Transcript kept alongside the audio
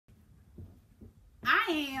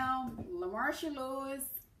I am LaMarsha Lewis.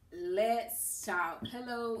 Let's talk.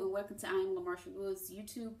 Hello and welcome to I am LaMarsha Lewis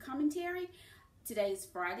YouTube commentary. Today is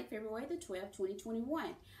Friday, February the 12th,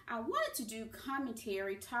 2021. I wanted to do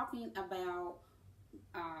commentary talking about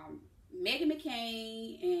Meghan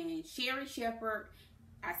McCain and Sherri Shepherd.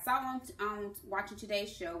 I saw on watching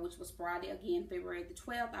today's show, which was Friday, again, February the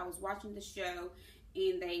 12th. I was watching the show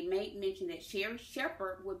and they made mention that Sherri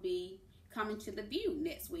Shepherd would be coming to The View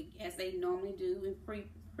next week, as they normally do in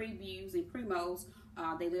previews and promos.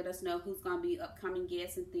 They let us know who's going to be upcoming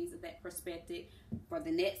guests and things of that perspective for the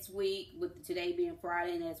next week, with today being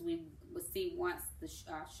Friday, and as we will see once the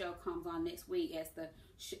show comes on next week, as the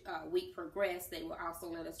week progresses, they will also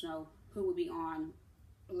let us know who will be on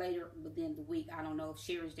later within the week. I don't know if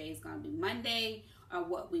Sherri's day is going to be Monday, or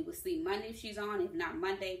what we will see Monday if she's on. If not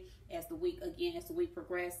Monday, as the week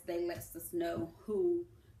progresses, they let us know who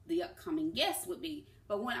the upcoming guest would be.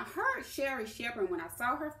 But when I heard Sherri Shepherd, when I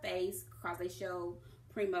saw her face, because they showed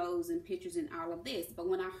primos and pictures and all of this, but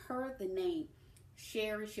when I heard the name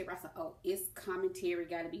Sherri Shepherd, I said, oh, it's commentary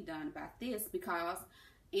got to be done about this, because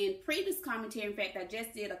in previous commentary, in fact, I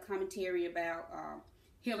just did a commentary about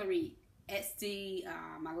Hillary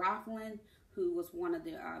McLaughlin, who was one of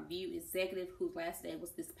the View executive, whose last day was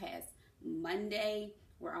this past Monday,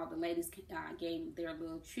 where all the ladies gave their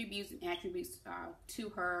little tributes and attributes to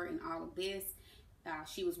her and all of this.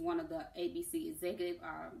 She was one of the ABC executive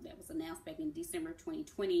that was announced back in December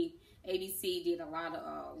 2020. ABC did a lot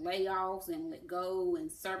of layoffs and let go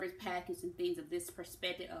and service package and things of this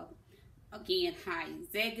perspective of, again, high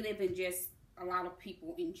executive and just a lot of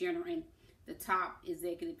people in general. And the top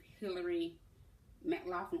executive, Hillary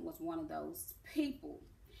McLaughlin, was one of those people.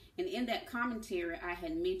 And in that commentary, I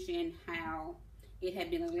had mentioned how it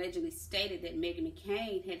had been allegedly stated that Meghan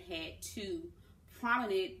McCain had two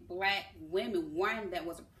prominent black women, one that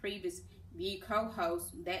was a previous View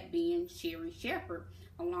co-host, that being Sherri Shepherd,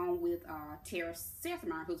 along with Tara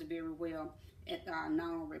Sethmyer, who's a very well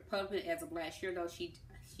known Republican as a black. Sure, though she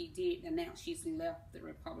did announce she's left the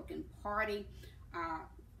Republican Party.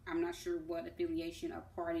 I'm not sure what affiliation or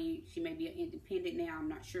party. She may be an independent now. I'm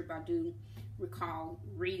not sure, but I do recall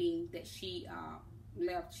reading that she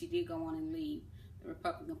left. She did go on and leave the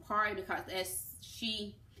Republican Party, because as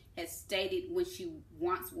she has stated, when she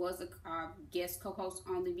once was a guest co-host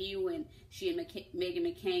on The View, and she and Meghan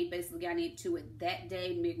McCain basically got into it that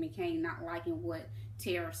day. Meghan McCain not liking what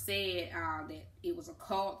Tara said, that it was a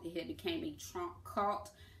cult. It had became a Trump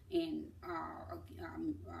cult, and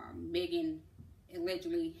Meghan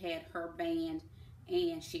allegedly had her banned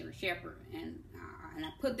and Sherri Shepherd, and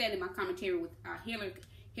I put that in my commentary with Hillary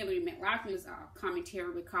McLaughlin's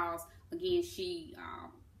commentary, because again, she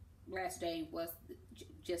last day was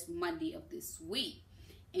just Monday of this week.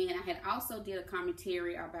 And I had also did a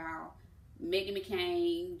commentary about Meghan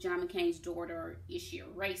McCain, John McCain's daughter, is she a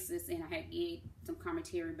racist? And I had did some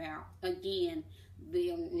commentary about, again,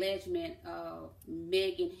 the allegement of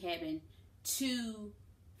Meghan having two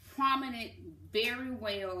prominent, very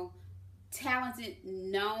well talented,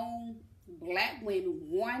 known black women,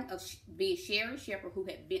 one of being Sherri Shepherd, who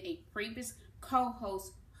had been a previous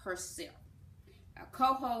co-host herself. A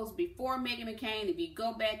co-host before Meghan McCain. If you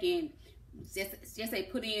go back and just say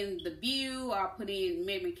put in The View or put in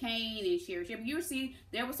Meghan McCain and Sherri Shepherd, you'll see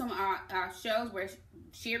there were some shows where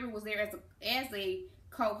Sherri was there as a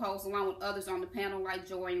co-host, along with others on the panel like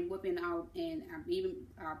Joy and Whoopi and even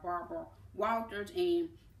Barbara Walters, and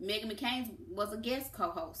Meghan McCain was a guest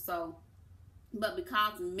co-host. So, but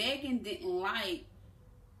because Meghan didn't like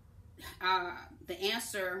the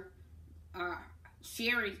answer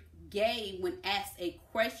Sherri gave when asked a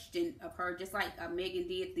question of her, just like Meghan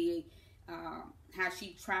did the how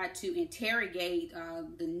she tried to interrogate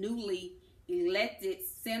the newly elected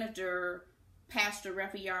Senator Pastor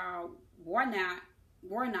Raphael Warnock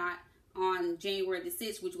on January the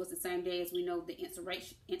 6th, which was the same day as we know the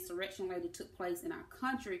insurrection later took place in our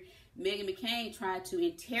country. Meghan McCain tried to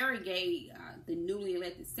interrogate the newly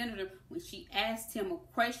elected senator. When she asked him a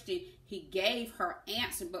question, he gave her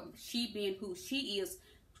answer, but she, being who she is,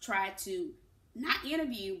 tried to not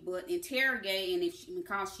interview but interrogate. And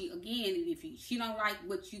because she don't like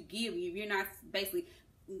what you give, if you're not, basically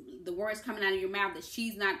the words coming out of your mouth that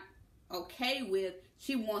she's not okay with,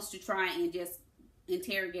 she wants to try and just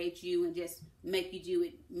interrogate you and just make you do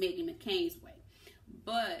it Meghan McCain's way.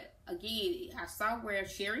 But again, I saw where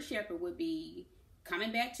Sherri Shepherd would be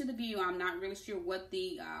coming back to The View. I'm not really sure what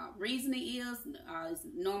the reasoning is. It's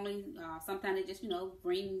normally, sometimes they just,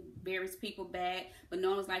 bring various people back. But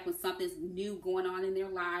normally it's like when something's new going on in their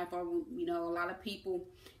life, or, a lot of people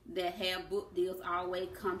that have book deals always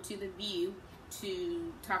come to The View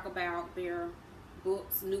to talk about their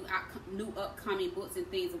books, new upcoming books and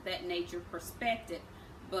things of that nature perspective.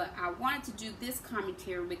 But I wanted to do this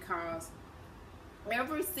commentary because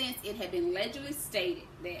ever since it had been allegedly stated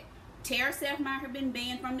that Tara Sethmyer had been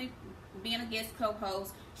banned from being a guest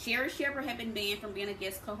co-host, Sherri Shepherd had been banned from being a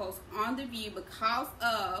guest co-host on The View because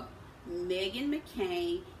of Meghan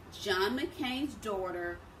McCain, John McCain's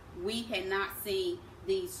daughter, we had not seen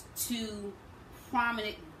these two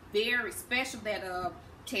prominent, very special, that of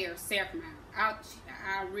Tara Sethmyer.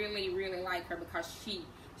 I really, really like her because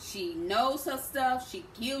she knows her stuff, she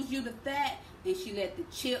gives you the fact, and she let the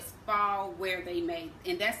chips fall where they may.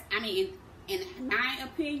 And that's, I mean, in my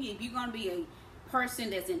opinion, if you're going to be a person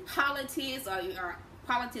that's in politics or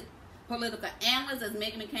political analyst, as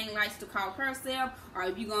Meghan McCain likes to call herself, or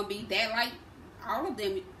if you're going to be that like all of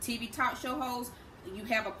them TV talk show hosts, you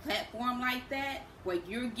have a platform like that where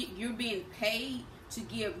you're being paid to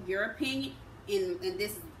give your opinion, and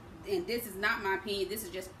this is not my opinion, this is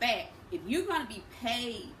just fact. If you're going to be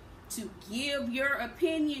paid to give your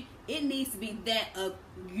opinion, it needs to be that of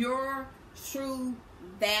your true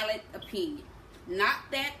valid opinion, not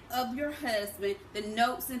that of your husband, the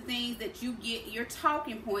notes and things that you get, your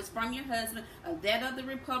talking points from your husband, or that of the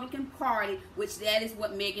Republican Party, which that is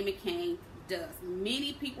what Meghan McCain does.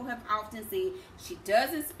 Many people have often seen she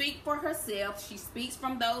doesn't speak for herself. She speaks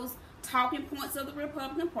from those talking points of the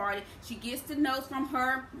Republican Party. She gets the notes from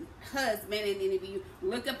her husband, and then if you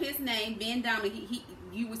look up his name, Ben Diamond,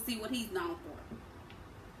 you will see what he's known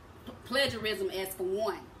for. Plagiarism, as for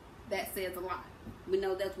one, that says a lot. We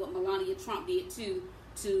know that's what Melania Trump did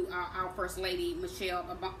to our First Lady Michelle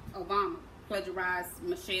Obama, plagiarized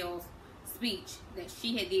Michelle's speech that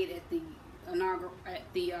she had did at the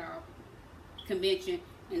convention,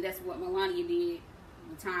 and that's what Melania did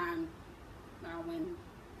the time when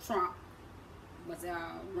Trump was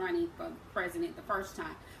running for president the first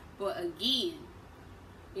time. But again,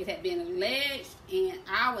 it had been alleged, and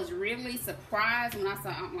I was really surprised when I saw.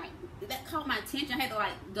 I'm like, that caught my attention. I had to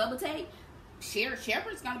like double take. Sherri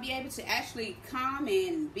Shepherd's going to be able to actually come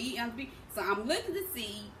and be on the. So I'm looking to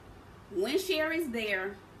see when Sherri's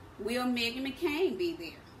there, will Meghan McCain be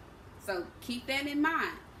there? So keep that in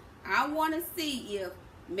mind. I want to see if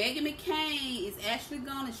Meghan McCain is actually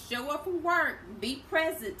going to show up for work, be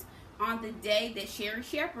present on the day that Sherri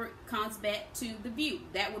Shepherd comes back to The View.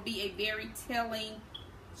 That would be a very telling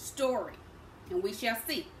story, and we shall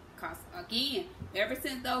see. Because again, ever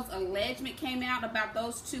since those allegations came out about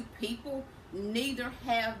those two people, neither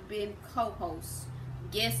have been co-hosts,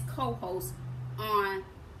 guest co-hosts on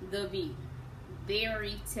The View.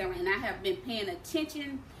 Very telling. And I have been paying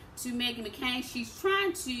attention to Meghan McCain. She's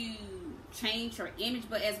trying to change her image,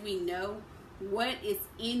 but as we know, what is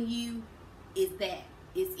in you is that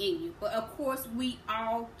is in you. But of course, we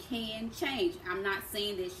all can change. I'm not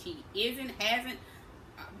saying that she hasn't.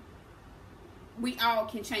 We all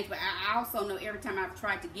can change, but I also know every time I've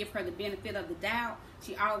tried to give her the benefit of the doubt,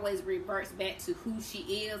 she always reverts back to who she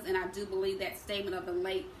is. And I do believe that statement of the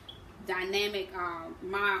late dynamic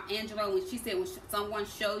Maya Angelou, when she said, when someone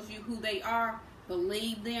shows you who they are,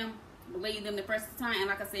 believe them the first time. And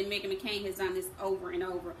like I said, Meghan McCain has done this over and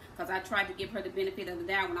over, because I tried to give her the benefit of the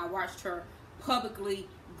doubt when I watched her publicly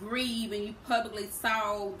grieve, and you publicly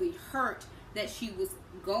saw the hurt that she was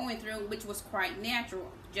going through, which was quite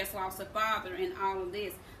natural. Just lost her father and all of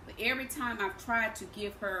this. But every time I've tried to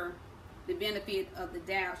give her the benefit of the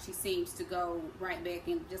doubt, she seems to go right back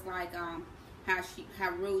in, just like how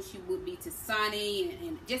rude she would be to Sonny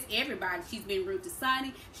and just everybody. She's been rude to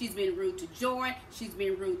Sonny. She's been rude to Joy. She's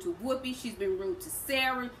been rude to Whoopi. She's been rude to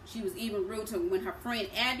Sarah. She was even rude to when her friend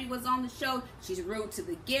Abby was on the show. She's rude to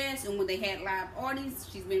the guests, and when they had live audience,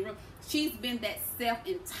 she's been rude. She's been that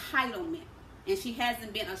self-entitlement, and she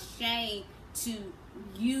hasn't been ashamed to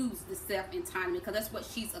use the self-entitlement, because that's what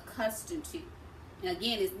she's accustomed to. And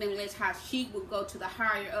again, it's been alleged how she would go to the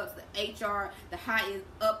higher ups, the HR, the high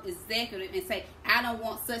up executive, and say, I don't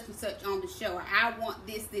want such and such on the show, or I want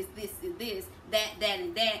this, this, this, and this, that,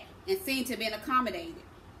 and that, and seem to have been accommodated.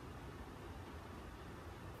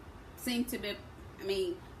 Seem to be, I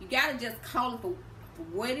mean, you got to just call it for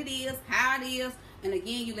what it is, how it is, and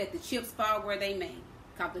again, you let the chips fall where they may.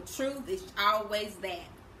 Because the truth is always that,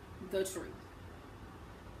 the truth.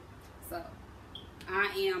 So,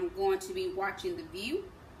 I am going to be watching The View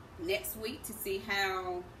next week to see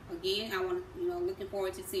how, again, I want to, looking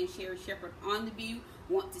forward to seeing Sherri Shepherd on The View.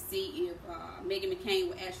 Want to see if Meghan McCain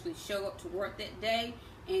will actually show up to work that day.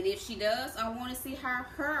 And if she does, I want to see how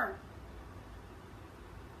her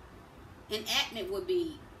enactment would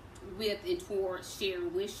be with and towards Sherri.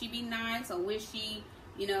 Will she be nice, or will she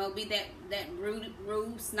You know, be that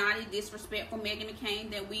rude, snotty, disrespectful Meghan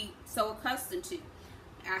McCain that we so accustomed to.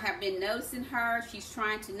 I have been noticing her. She's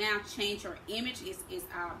trying to now change her image. It's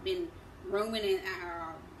been rumoring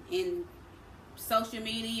in social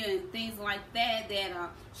media and things like that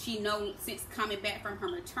she knows since coming back from her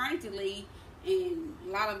maternity leave. And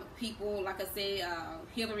a lot of people, like I said,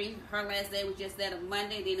 Hillary, her last day was just that of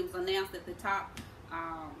Monday. Then it was announced that the top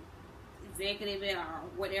executive or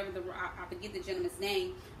whatever, I forget the gentleman's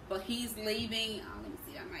name, but he's leaving. Let me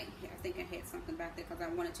see, I think I had something about that because I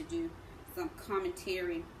wanted to do some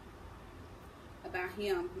commentary about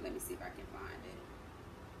him. Let me see if I can find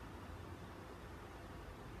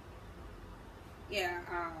it. Yeah,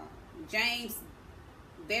 James,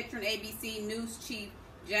 veteran ABC News chief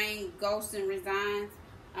James Golston resigns.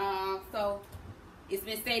 So it's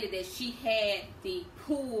been stated that she had the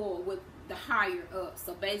pull with the higher up.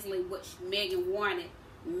 So basically what Meghan wanted,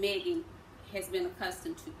 Meghan has been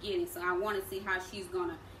accustomed to getting. So I want to see how she's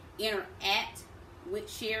going to interact with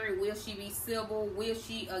Sherri. Will she be civil? Will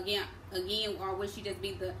she again, or will she just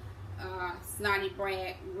be the snotty,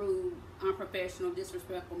 brag, rude, unprofessional,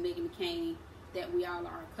 disrespectful Meghan McCain that we all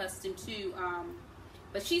are accustomed to?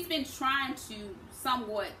 But she's been trying to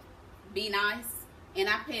somewhat be nice, and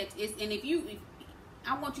I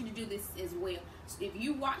want you to do this as well. If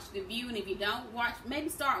you watch The View, and if you don't watch, maybe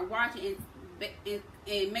start watching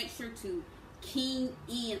and make sure to keen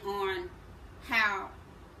in on how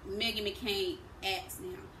Meghan McCain acts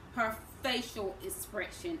now. Her facial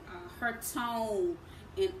expression, her tone,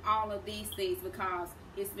 and all of these things, because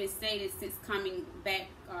it's been stated since coming back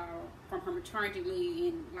from her maternity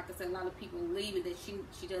leave, and like I said, a lot of people leaving, that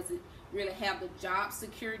she doesn't really have the job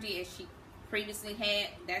security as she previously had.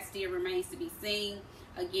 That still remains to be seen.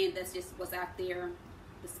 Again, that's just what's out there,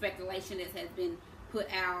 the speculation that has been put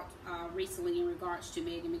out recently in regards to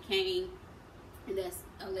Meghan McCain, and that's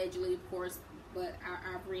allegedly, of course, but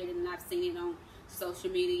I've read it and I've seen it on social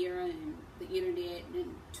media and the internet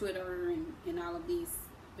and Twitter and all of these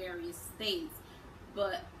various things.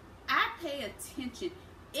 But I pay attention.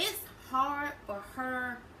 It's hard for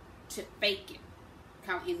her to fake it.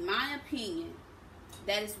 Because in my opinion,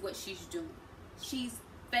 that is what she's doing. She's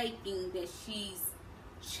faking that she's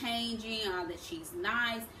changing or that she's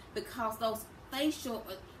nice, because those facial,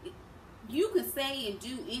 you can say and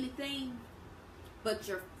do anything, but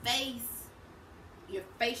your face, your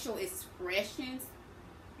facial expressions,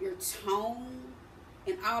 your tone,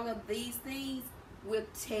 and all of these things will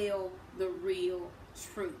tell the real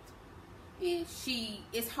truth. And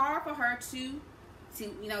it's hard for her to she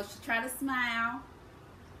try to smile,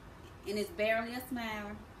 and it's barely a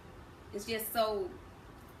smile. It's just so,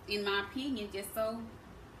 in my opinion, just so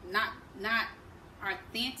not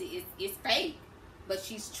authentic. It's fake, but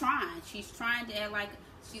she's trying to act like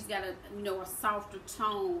she's got a softer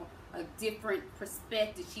tone, a different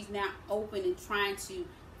perspective. She's now open and trying to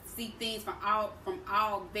see things from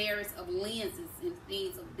all various of lenses and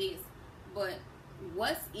things of this. But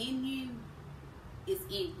what's in you is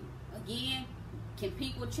in you. Again, can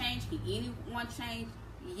people change? Can anyone change?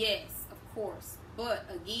 Yes, of course. But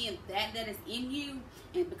again, that is in you,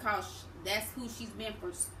 and because that's who she's been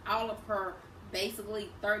for all of her basically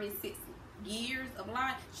 36 years of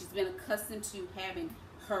life, she's been accustomed to having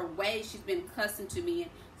her way. She's been accustomed to being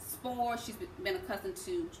spoiled. She's been accustomed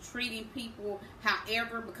to treating people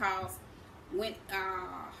however, because when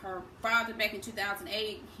her father back in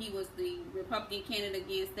 2008, he was the Republican candidate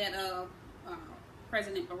against that of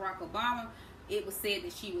President Barack Obama. It was said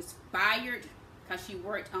that she was fired because she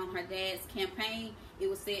worked on her dad's campaign. It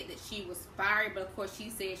was said that she was fired, but of course she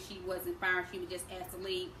said she wasn't fired. She was just asked to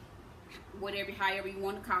leave, however you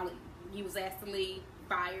want to call it. He was asked to leave,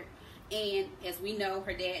 fired. And as we know,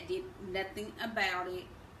 her dad did nothing about it.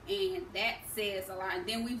 And that says a lot. And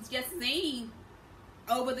then we've just seen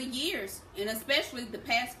over the years, and especially the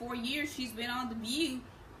past 4 years she's been on The View,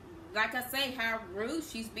 like I say, how rude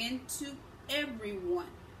she's been to everyone.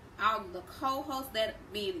 All the co-hosts, that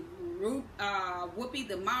being Whoopi,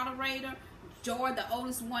 the moderator, Joy, the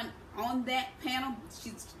oldest one on that panel.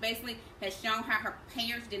 She basically has shown how her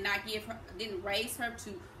parents didn't raise her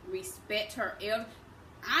to respect her elders.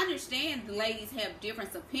 I understand the ladies have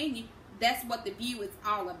different opinion. That's what The View is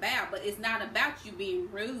all about. But it's not about you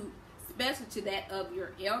being rude, especially to that of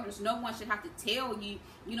your elders. No one should have to tell you,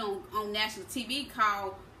 on national TV,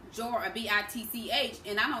 call Joy or B-I-T-C-H.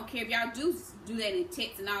 And I don't care if y'all do that in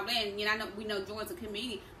text and all that. And we know Joy's a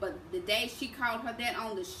comedian. But the day she called her that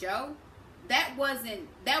on the show, that was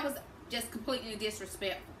just completely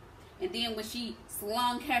disrespectful. And then when she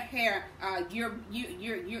slung her hair, you're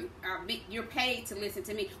paid to listen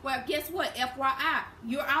to me. Well, guess what? FYI,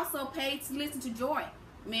 you're also paid to listen to Joy.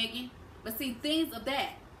 Meghan. But see, things of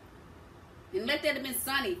that. And let that have been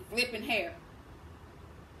Sonny flipping hair.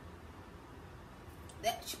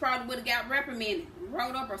 That she probably would have got reprimanded,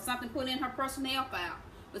 wrote up, or something put in her personnel file.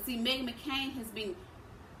 But see, Meghan McCain has been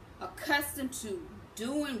accustomed to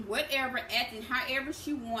doing whatever, acting however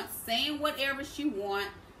she wants, saying whatever she wants,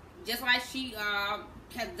 just like she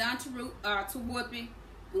has done to Whoopi.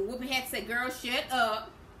 And Whoopi had to say, "Girl, shut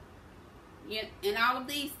up." Yeah, and all of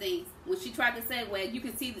these things. When she tried to say, well, you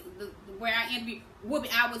can see where I interviewed Whoopi,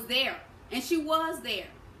 I was there. And she was there.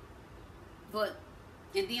 But,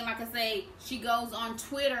 and then like I say, she goes on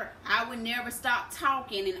Twitter, "I would never stop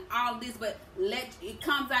talking," and all this, but it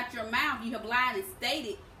comes out your mouth. You have lied and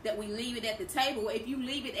stated that we leave it at the table. If you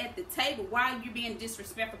leave it at the table, why are you being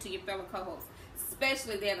disrespectful to your fellow co-hosts?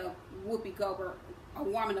 Especially that of Whoopi Goldberg, a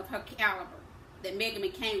woman of her caliber, that Meghan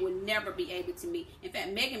McCain would never be able to meet. In fact,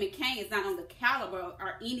 Meghan McCain is not on the caliber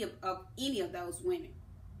or any of those women.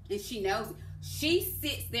 And she knows it. She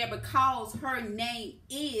sits there because her name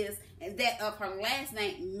is that of her last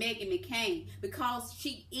name, Meghan McCain, because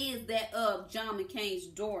she is that of John McCain's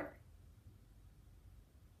daughter.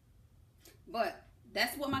 But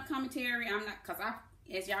that's what my commentary, I'm not, because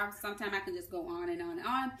as y'all, sometimes I can just go on and on and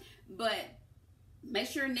on. But make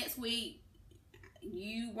sure next week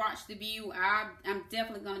you watch The View. I'm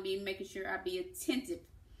definitely going to be making sure I be attentive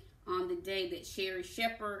on the day that Sherri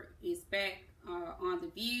Shepherd is back on The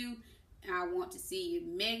View. I want to see if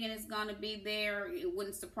Meghan is going to be there. It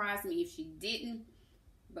wouldn't surprise me if she didn't.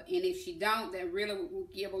 And if she don't, that really will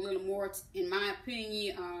give a little more, in my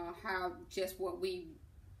opinion, how just what we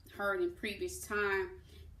heard in previous time,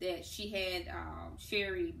 that she had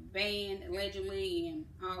Sherri banned allegedly and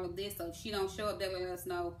all of this. So if she don't show up, that will let us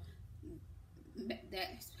know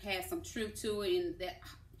that has some truth to it, and that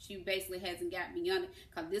she basically hasn't got beyond it,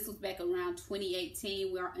 because this was back around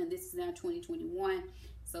 2018, and this is now 2021,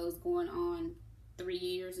 so it's going on 3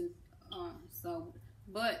 years. And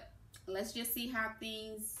but let's just see how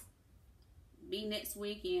things be next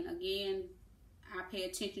week. And again, I pay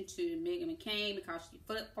attention to Meghan McCain because she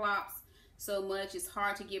flip-flops so much. It's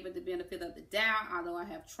hard to give her the benefit of the doubt, although I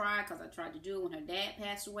have tried, because I tried to do it when her dad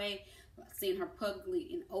passed away. Seeing her publicly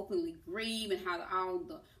and openly grieve, and how all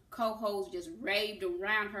the co-hosts just raved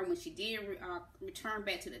around her when she did return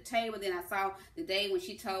back to the table. Then I saw the day when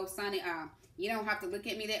she told Sonny, "You don't have to look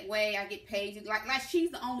at me that way. I get paid." Like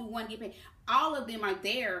she's the only one to get paid. All of them are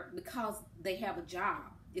there because they have a job.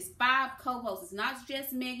 It's 5 co-hosts. It's not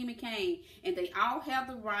just Meghan McCain, and they all have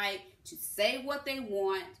the right to say what they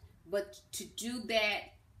want, but to do that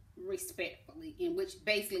respectfully, in which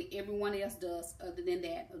basically everyone else does, other than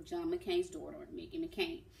that of John McCain's daughter, Meghan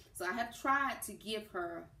McCain. So I have tried to give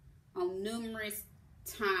her on numerous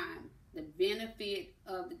times the benefit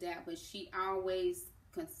of the doubt, but she always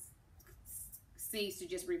seems to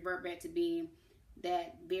just revert back to being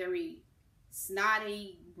that very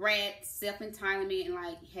snotty brat, self-entitlement, and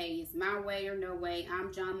like, hey, it's my way or no way.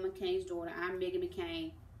 I'm John McCain's daughter. I'm Meghan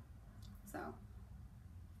McCain. So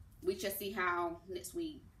we shall see how next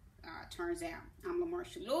week turns out. I'm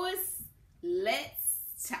LaMarsha Lewis.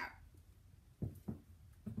 Let's talk.